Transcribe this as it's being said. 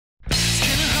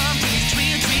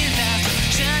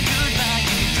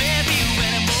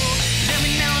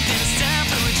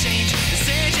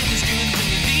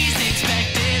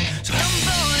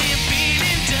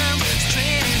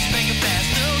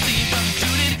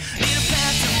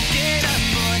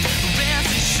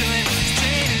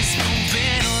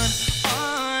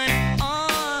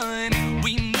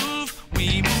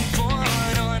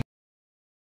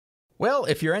Well,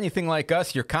 if you're anything like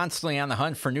us, you're constantly on the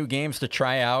hunt for new games to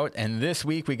try out. And this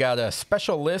week we got a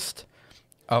special list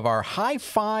of our high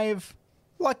five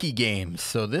lucky games.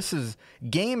 So this is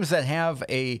games that have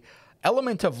a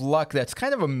element of luck that's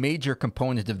kind of a major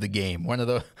component of the game. One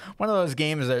of those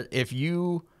games that if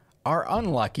you are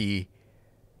unlucky,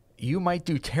 you might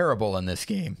do terrible in this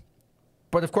game.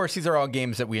 But of course, these are all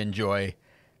games that we enjoy.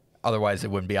 Otherwise, it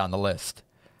wouldn't be on the list.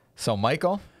 So,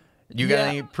 Michael, you got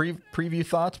any preview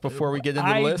thoughts before we get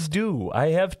into the list? I do.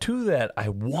 I have two that I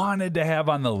wanted to have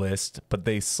on the list, but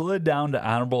they slid down to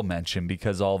honorable mention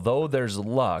because although there's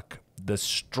luck, the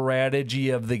strategy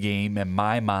of the game, in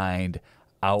my mind,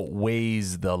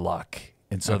 outweighs the luck.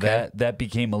 And so that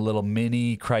became a little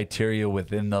mini criteria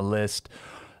within the list.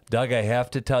 Doug, I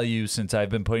have to tell you, since I've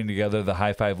been putting together the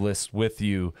high five list with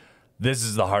you, this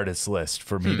is the hardest list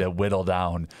for me to whittle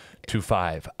down to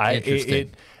five.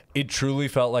 It truly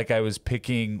felt like I was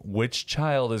picking which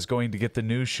child is going to get the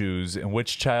new shoes and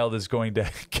which child is going to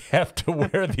have to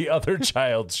wear the other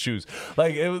child's shoes.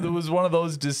 Like, it was one of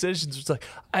those decisions. It's like,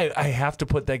 I have to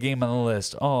put that game on the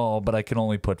list. Oh, but I can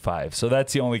only put five. So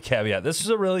that's the only caveat. This is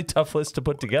a really tough list to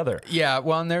put together. Yeah,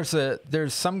 well, and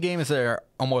there's some games that are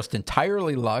almost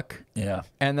entirely luck. Yeah.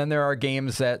 And then there are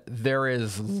games that there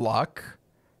is luck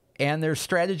and there's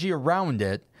strategy around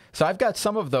it. So I've got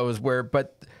some of those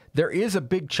but there is a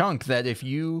big chunk that if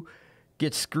you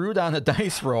get screwed on a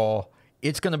dice roll,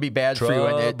 it's going to be bad for you,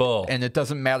 and it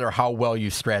doesn't matter how well you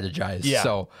strategize. Yeah.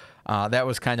 So that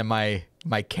was kind of my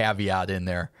caveat in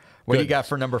there. What do you got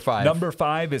for number five? Number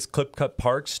five is Clip Cut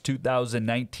Parks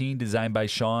 2019, designed by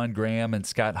Sean Graham and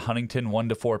Scott Huntington. 1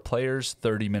 to 4 players,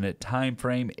 30-minute time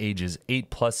frame, ages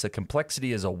 8+. The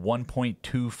complexity is a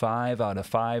 1.25 out of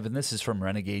 5, and this is from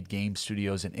Renegade Game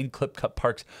Studios. And in Clip Cut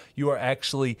Parks, you are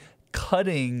actually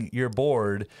cutting your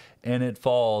board and it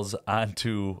falls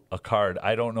onto a card.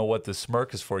 I don't know what the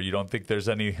smirk is for. You don't think there's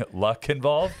any luck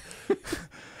involved?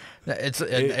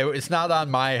 It's not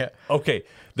on my... Okay,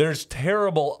 there's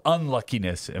terrible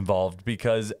unluckiness involved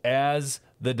because as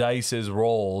the dice is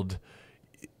rolled,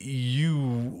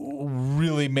 you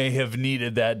really may have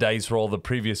needed that dice roll the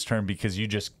previous turn because you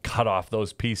just cut off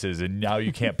those pieces and now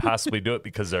you can't possibly do it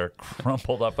because they're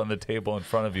crumpled up on the table in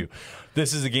front of you.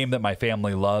 This is a game that my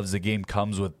family loves. The game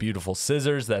comes with beautiful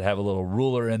scissors that have a little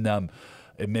ruler in them.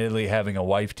 Admittedly, having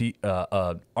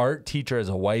a art teacher as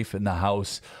a wife in the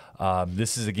house,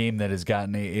 this is a game that has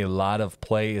gotten a lot of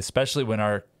play, especially when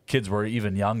our kids were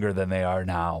even younger than they are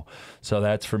now. So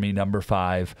that's for me number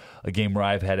five, a game where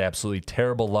I've had absolutely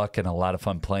terrible luck and a lot of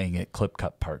fun playing at Clip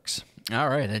Cut Parks. All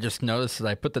right. I just noticed that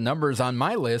I put the numbers on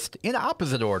my list in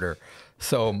opposite order.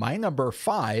 So my number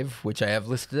five, which I have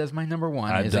listed as my number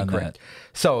one, is incorrect.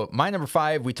 So my number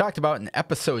five, we talked about in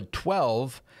episode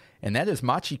 12, and that is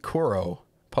Machi Koro,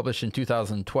 published in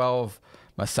 2012,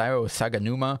 Masayo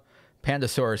Saganuma.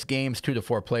 Pandasaurus Games, 2 to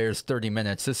 4 players, 30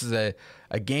 minutes. This is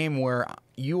a game where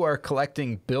you are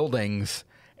collecting buildings,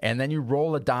 and then you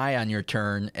roll a die on your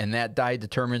turn, and that die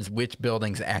determines which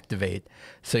buildings activate.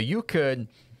 So you could,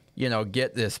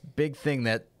 get this big thing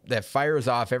that fires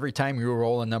off every time you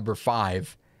roll a number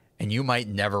 5, and you might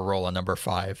never roll a number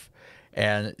 5.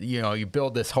 And, you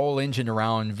build this whole engine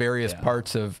around various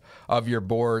parts of your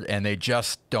board, and they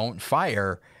just don't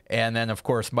fire. And then, of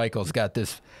course, Michael's got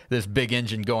this big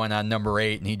engine going on number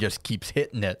 8, and he just keeps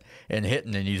hitting it, and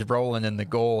he's rolling in the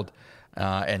gold,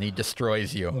 and he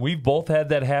destroys you. We've both had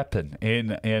that happen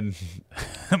in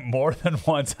more than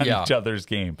once on each other's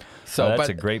game. So that's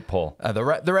a great pull. The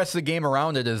rest of the game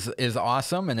around it is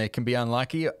awesome, and it can be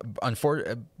unlucky.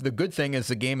 The good thing is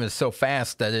the game is so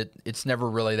fast that it's never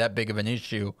really that big of an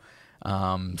issue.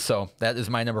 So that is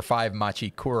my number 5, Machi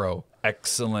Kuro.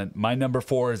 Excellent. My number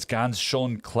 4 is Ganz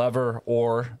Schön Clever,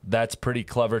 or That's Pretty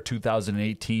Clever,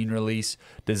 2018 release.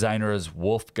 Designer is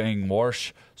Wolfgang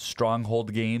Warsch.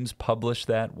 Stronghold Games published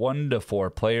that. 1 to 4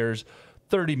 players,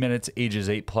 30 minutes, ages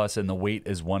 8+, and the weight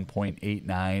is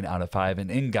 1.89 out of 5.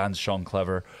 And in Ganz Schön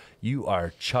Clever, you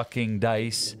are chucking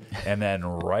dice and then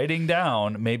writing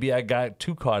down. Maybe I got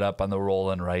too caught up on the roll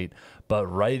and write, but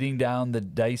writing down the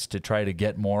dice to try to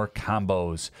get more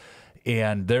combos.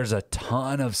 And there's a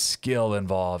ton of skill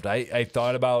involved. I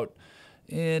thought about,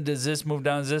 does this move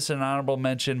down? Is this an honorable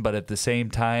mention? But at the same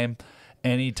time,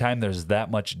 anytime there's that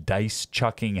much dice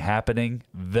chucking happening,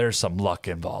 there's some luck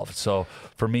involved. So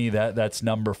for me, that's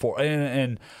number 4.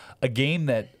 And a game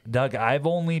that, Doug, I've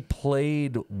only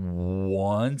played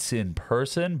once in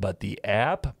person, but the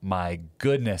app, my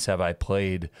goodness, have I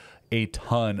played a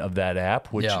ton of that app,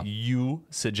 which you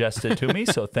suggested to me.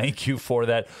 So thank you for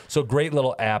that. So great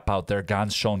little app out there,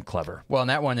 Ganz Schön Clever. Well, and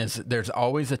that one is, there's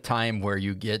always a time where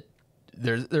you get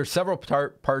there's several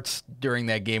parts during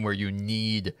that game where you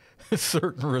need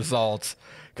certain results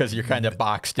because you're kind of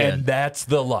boxed in. And that's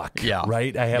the luck,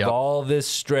 right? I have all this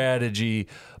strategy,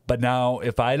 but now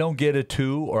if I don't get a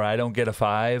 2 or I don't get a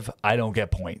 5, I don't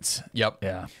get points. Yep.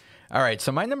 Yeah. All right,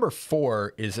 so my number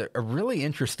 4 is a really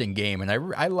interesting game, and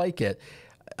I like it,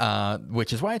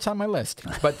 which is why it's on my list.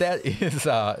 But that is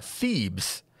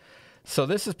Thebes. So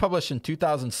this is published in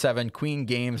 2007, Queen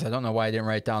Games. I don't know why I didn't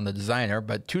write down the designer,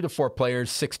 but 2 to 4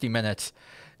 players, 60 minutes.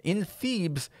 In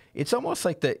Thebes, it's almost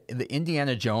like the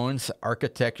Indiana Jones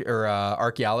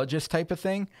archaeologist type of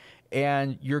thing,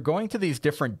 and you're going to these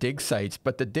different dig sites,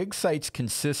 but the dig sites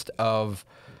consist of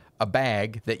a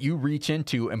bag that you reach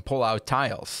into and pull out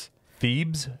tiles.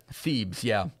 Thebes? Thebes,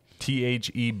 yeah.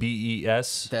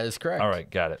 Thebes? That is correct. All right,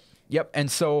 got it. Yep, and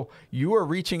so you are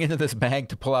reaching into this bag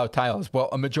to pull out tiles. Well,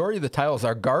 a majority of the tiles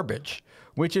are garbage,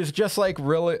 which is just like a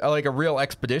real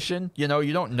expedition. You know,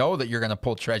 you don't know that you're going to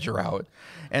pull treasure out.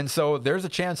 And so there's a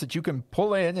chance that you can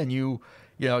pull in and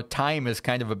you know, time is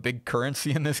kind of a big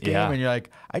currency in this game. Yeah. And you're like,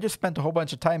 I just spent a whole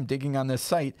bunch of time digging on this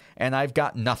site and I've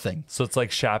got nothing. So it's like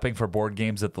shopping for board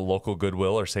games at the local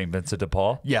Goodwill or St. Vincent de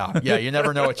Paul? Yeah, you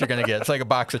never know what you're going to get. It's like a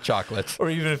box of chocolates. Or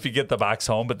even if you get the box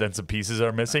home, but then some pieces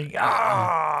are missing.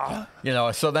 You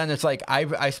know, so then it's like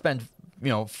I spend,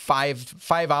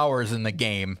 5 hours in the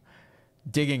game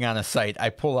digging on a site. I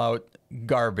pull out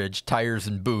garbage, tires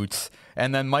and boots,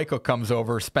 and then Michael comes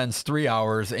over, spends 3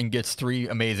 hours and gets 3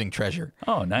 amazing treasure.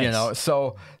 Oh, nice. You know,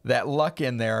 so that luck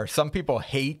in there, some people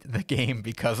hate the game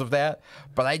because of that,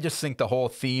 but I just think the whole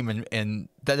theme and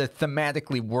that it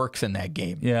thematically works in that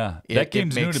game. Yeah, that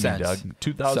game's new to sense. me, Doug.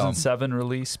 2007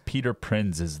 release. Peter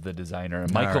Prinz is the designer,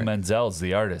 and Michael Menzel's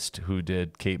the artist who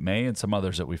did Cape May and some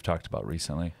others that we've talked about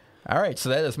recently. All right, so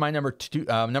that is my number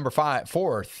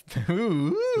 4.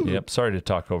 Yep, sorry to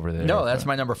talk over there. No, that's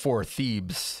my number 4,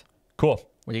 Thebes. Cool.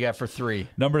 What do you got for 3?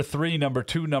 Number 3, number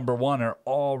 2, number 1 are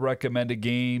all recommended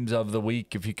games of the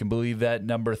week, if you can believe that.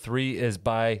 Number 3 is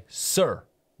by Sir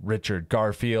Richard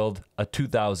Garfield, a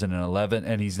 2011,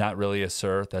 and he's not really a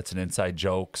sir. That's an inside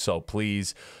joke, so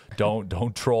please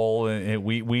don't troll.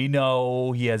 We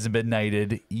know he hasn't been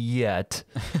knighted yet.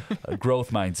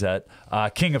 Growth mindset.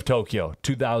 King of Tokyo,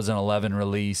 2011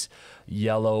 release.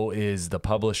 Yellow is the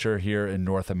publisher here in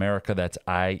North America. That's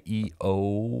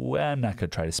IEO. I'm not going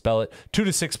to try to spell it. 2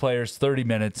 to 6 players, 30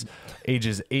 minutes,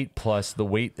 ages 8+. The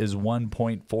weight is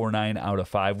 1.49 out of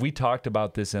 5. We talked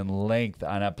about this in length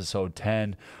on episode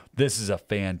 10. This is a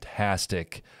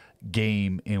fantastic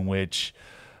game in which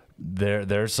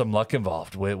there's some luck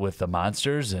involved with the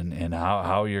monsters and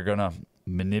how you're going to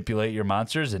manipulate your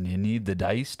monsters, and you need the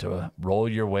dice to roll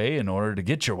your way in order to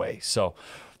get your way. So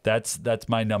that's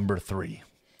my number 3.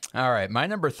 All right. My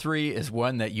number 3 is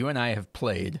one that you and I have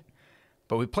played,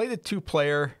 but we played a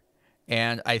 2-player,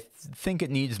 and I think it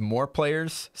needs more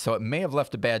players, so it may have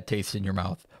left a bad taste in your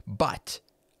mouth, but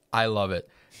I love it,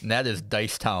 and that is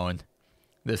Dice Town.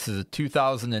 This is a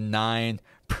 2009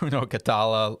 Bruno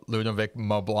Catala, Ludovic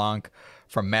Mablanc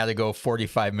from Madigo,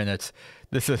 45 minutes.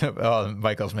 This is,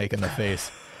 Michael's making the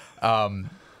face.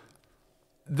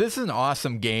 This is an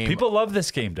awesome game. People love this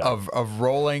game, Doug. Of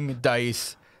rolling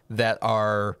dice that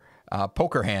are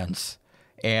poker hands.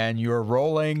 And you're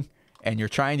rolling and you're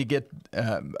trying to get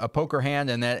a poker hand,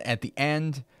 and then at the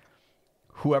end,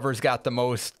 whoever's got the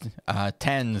most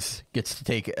tens gets to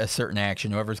take a certain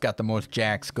action. Whoever's got the most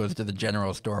jacks goes to the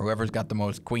general store. Whoever's got the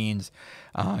most queens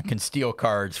can steal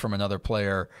cards from another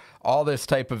player. All this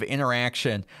type of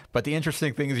interaction. But the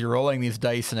interesting thing is you're rolling these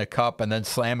dice in a cup and then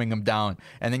slamming them down.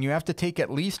 And then you have to take at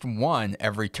least one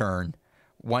every turn,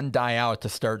 one die out to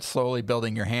start slowly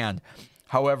building your hand.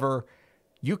 However,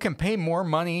 you can pay more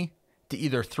money to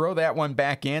either throw that one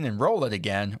back in and roll it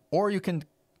again, or you can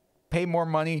pay more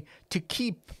money to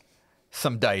keep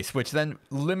some dice, which then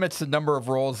limits the number of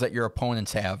rolls that your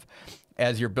opponents have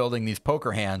as you're building these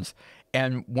poker hands.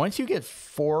 And once you get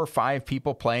 4 or 5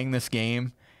 people playing this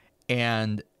game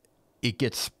and it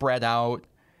gets spread out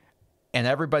and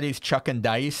everybody's chucking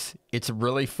dice, it's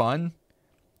really fun.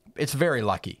 It's very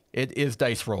lucky. It is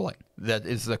dice rolling. That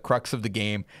is the crux of the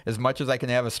game. As much as I can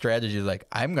have a strategy like,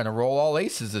 I'm going to roll all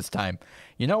aces this time.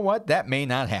 You know what? That may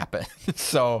not happen.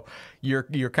 So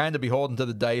you're kind of beholden to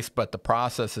the dice, but the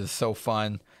process is so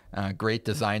fun. Great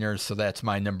designers. So that's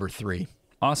my number 3.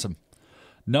 Awesome.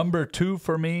 Number 2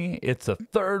 for me, it's the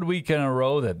 3rd week in a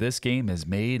row that this game has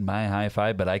made my high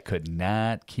five, but I could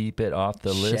not keep it off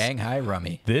the list. Shanghai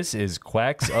Rummy. This is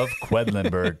Quacks of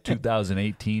Quedlinburg,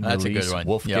 2018 That's release. A good one.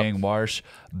 Wolfgang Warsch,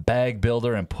 bag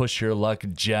builder and push your luck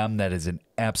gem. That is an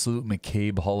absolute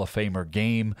McCabe Hall of Famer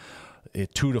game.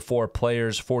 2 to 4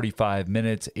 players, 45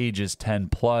 minutes, ages 10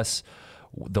 plus.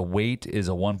 The weight is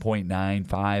a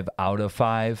 1.95 out of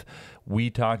 5. We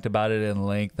talked about it in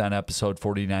length on episode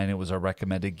 49. It was our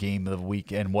recommended game of the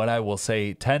week. And what I will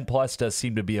say, 10 plus does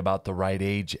seem to be about the right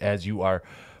age as you are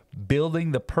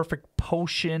building the perfect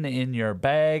potion in your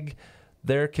bag.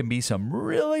 There can be some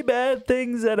really bad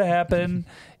things that happen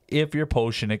if your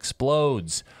potion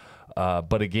explodes.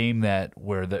 But a game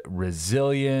where the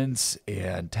resilience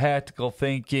and tactical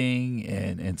thinking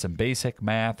and some basic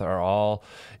math are all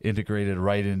integrated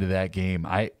right into that game.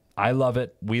 I love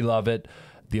it. We love it.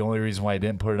 The only reason why I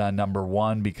didn't put it on number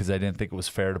 1 because I didn't think it was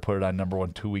fair to put it on number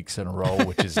 1 2 weeks in a row,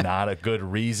 which is not a good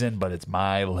reason, but it's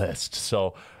my list.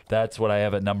 So that's what I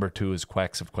have at number 2 is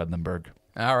Quacks of Quedlinburg.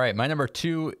 All right, my number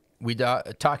 2 we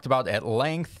talked about at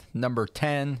length,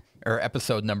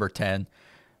 episode number 10.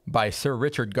 By Sir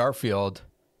Richard Garfield,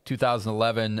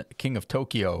 2011, King of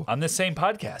Tokyo. On this same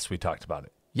podcast, we talked about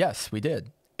it. Yes, we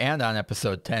did. And on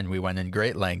episode 10, we went in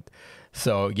great length.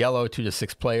 So yellow, 2 to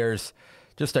 6 players.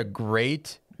 Just a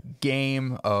great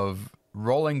game of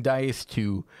rolling dice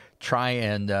to try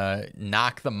and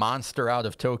knock the monster out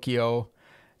of Tokyo.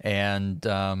 And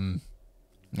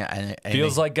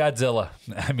feels like Godzilla.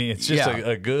 I mean, it's just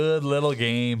a good little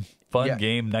game, fun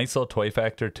game, nice little toy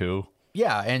factor too.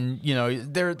 Yeah, and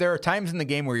there are times in the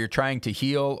game where you're trying to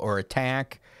heal or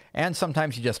attack, and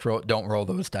sometimes you just don't roll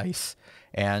those dice.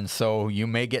 And so you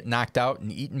may get knocked out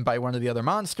and eaten by one of the other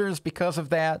monsters because of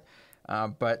that.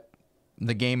 But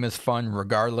the game is fun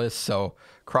regardless, so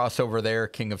crossover there,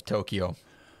 King of Tokyo.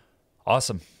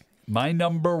 Awesome. My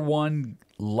number 1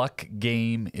 luck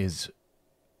game is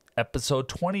episode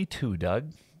 22,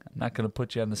 Doug. I'm not going to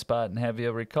put you on the spot and have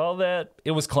you recall that.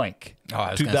 It was Clank. Oh,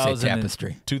 I was going to say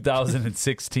Tapestry.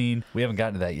 2016. We haven't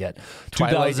gotten to that yet.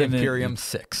 Twilight Imperium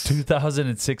 6.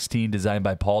 2016, designed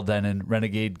by Paul Denon,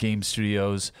 Renegade Game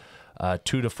Studios,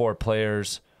 2 to 4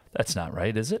 players. That's not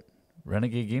right, is it?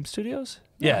 Renegade Game Studios?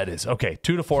 Yeah, it is. Okay,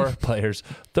 2 to 4 players,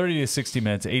 30 to 60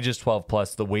 minutes, ages 12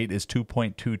 plus. The weight is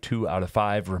 2.22 out of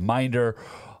 5. Reminder,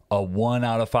 a 1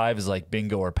 out of 5 is like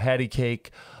bingo or patty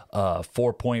cake.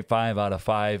 4.5 out of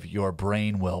 5, your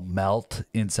brain will melt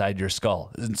inside your skull.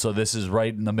 And so this is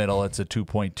right in the middle. It's a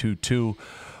 2.22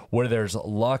 where there's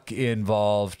luck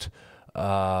involved.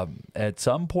 At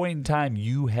some point in time,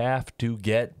 you have to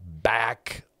get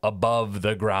back above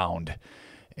the ground.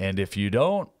 And if you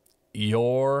don't,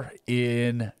 you're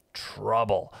in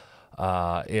trouble.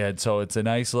 And so it's a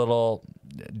nice little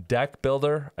deck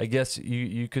builder, I guess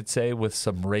you could say, with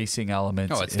some racing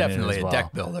elements. Oh, it's definitely a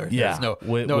deck builder. Yeah.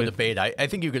 There's no debate. I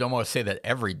think you could almost say that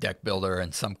every deck builder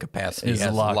in some capacity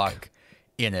has luck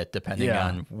in it, depending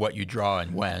on what you draw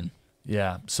and when.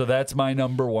 Yeah. So that's my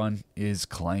number 1 is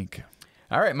Clank.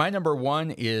 All right. My number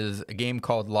 1 is a game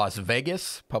called Las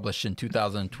Vegas, published in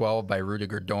 2012 by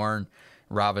Rudiger Dorn,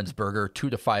 Ravensburger, 2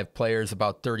 to 5 players,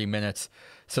 about 30 minutes.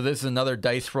 So this is another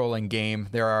dice rolling game.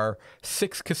 There are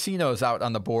 6 casinos out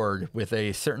on the board with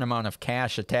a certain amount of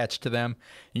cash attached to them.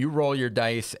 You roll your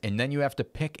dice, and then you have to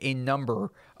pick a number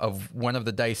of one of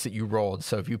the dice that you rolled.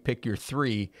 So if you pick your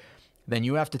 3, then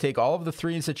you have to take all of the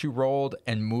 3s that you rolled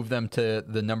and move them to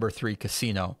the number 3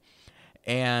 casino.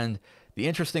 And the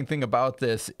interesting thing about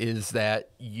this is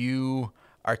that you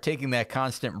are taking that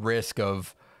constant risk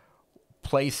of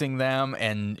placing them,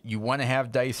 and you want to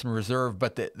have dice in reserve.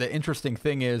 But the interesting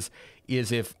thing is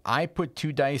if I put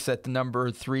 2 dice at the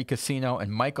number 3 casino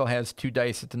and Michael has 2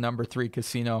 dice at the number 3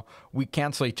 casino, we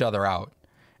cancel each other out.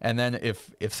 And then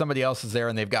if somebody else is there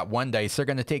and they've got 1 dice, they're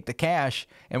going to take the cash,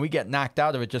 and we get knocked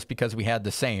out of it just because we had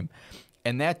the same.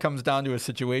 And that comes down to a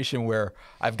situation where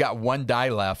I've got 1 die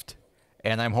left,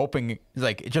 and I'm hoping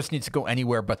it just needs to go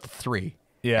anywhere but the 3,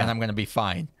 and I'm going to be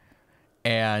fine.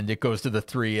 And it goes to the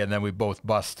 3, and then we both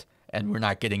bust, and we're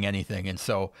not getting anything. And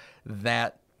so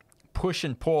that push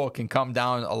and pull can come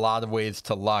down a lot of ways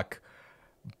to luck,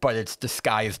 but it's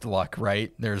disguised luck,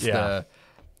 right? There's the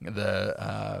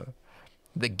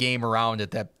game around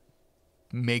it that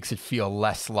makes it feel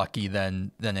less lucky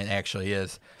than it actually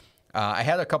is. I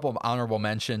had a couple of honorable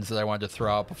mentions that I wanted to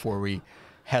throw out before we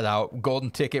head out. Golden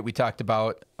Ticket we talked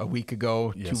about a week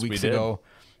ago, 2 weeks ago.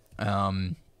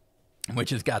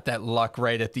 Which has got that luck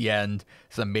right at the end.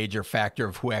 It's a major factor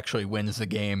of who actually wins the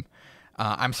game.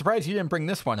 I'm surprised you didn't bring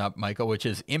this one up, Michael, which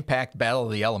is Impact Battle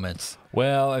of the Elements.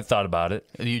 Well, I thought about it.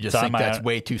 You just think that's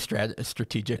way too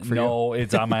strategic for you? No,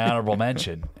 it's on my honorable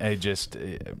mention. I just,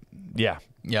 yeah.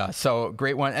 Yeah, so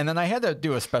great one. And then I had to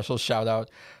do a special shout-out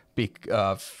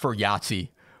for Yahtzee,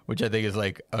 which I think is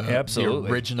like Absolutely.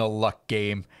 the original luck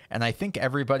game. And I think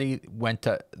everybody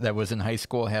that was in high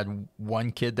school had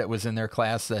one kid that was in their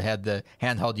class that had the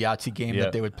handheld Yahtzee game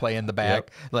that they would play in the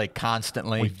back, like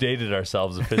constantly. We've dated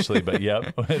ourselves officially, but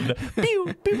yep. Pew,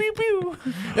 pew, pew, pew.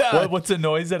 What's the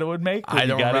noise that it would make when I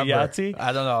don't you got remember. a Yahtzee?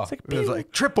 I don't know. Like, it was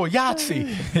like triple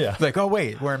Yahtzee. Yeah. Like, oh,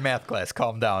 wait, we're in math class.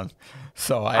 Calm down.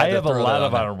 So I have a lot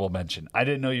of honorable mention. I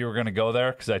didn't know you were going to go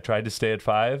there because I tried to stay at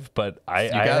 5, but I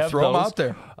gotta have throw them those. out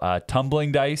there.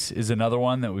 Tumbling dice is another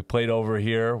one that we played over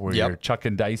here where you're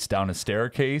chucking dice down a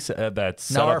staircase that's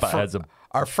set up as a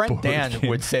Our friend Dan game.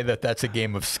 would say that that's a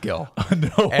game of skill.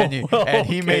 No, and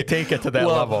he may take it to that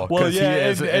level. Well, yeah, he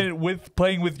is, and with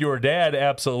playing with your dad,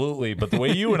 absolutely. But the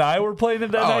way you and I were playing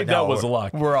it that night, that was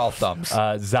luck. We're all thumbs.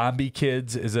 Zombie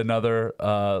Kids is another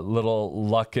little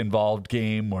luck-involved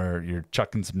game where you're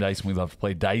chucking some dice, and we love to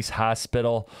play Dice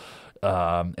Hospital.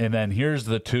 And then here's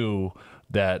the two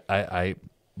that I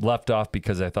left off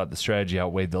because I thought the strategy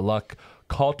outweighed the luck.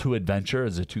 Call to Adventure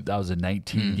is a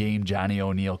 2019 game. Johnny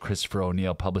O'Neill, Christopher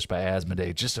O'Neill, published by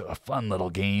Asmodee. Just a fun little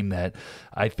game that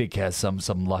I think has some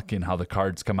luck in how the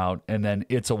cards come out. And then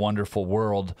It's a Wonderful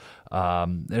World.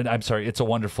 It's a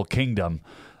Wonderful Kingdom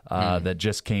that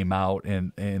just came out.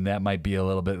 And that might be a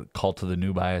little bit call to the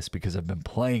new bias because I've been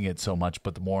playing it so much.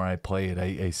 But the more I play it,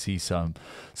 I see some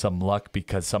luck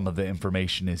because some of the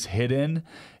information is hidden.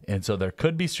 And so there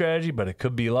could be strategy, but it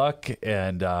could be luck.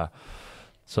 And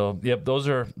so, yep,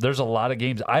 there's a lot of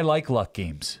games. I like luck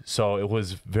games, so it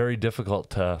was very difficult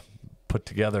to put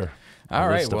together a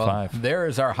list of 5. There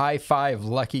is our high 5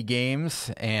 lucky games,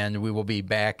 and we will be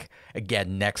back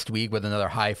again next week with another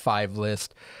high 5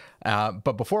 list.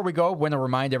 But before we go, I want to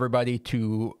remind everybody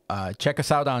to check us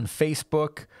out on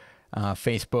Facebook,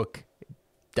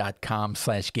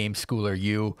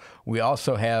 facebook.com/GameSchoolerU. We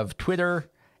also have Twitter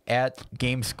at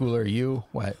GameSchoolerU.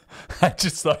 What? I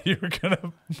just thought you were going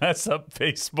to mess up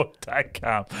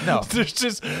Facebook.com. No. There's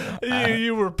just,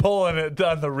 you were pulling it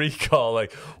on the recall.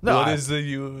 Like, no, what is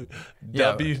the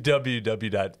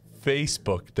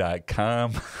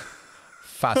www.facebook.com?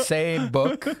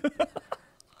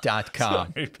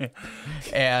 Facebook.com.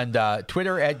 And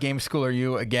Twitter at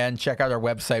GameSchoolerU. Again, check out our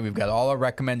website. We've got all our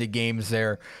recommended games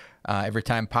there. Every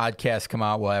time podcasts come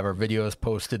out, we'll have our videos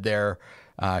posted there.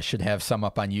 Should have some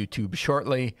up on YouTube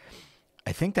shortly.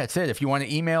 I think that's it. If you want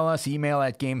to email us, email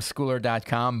at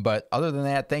gameschooler.com. But other than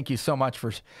that, thank you so much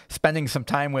for spending some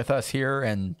time with us here.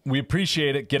 And we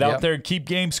appreciate it. Get out there and keep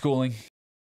game schooling.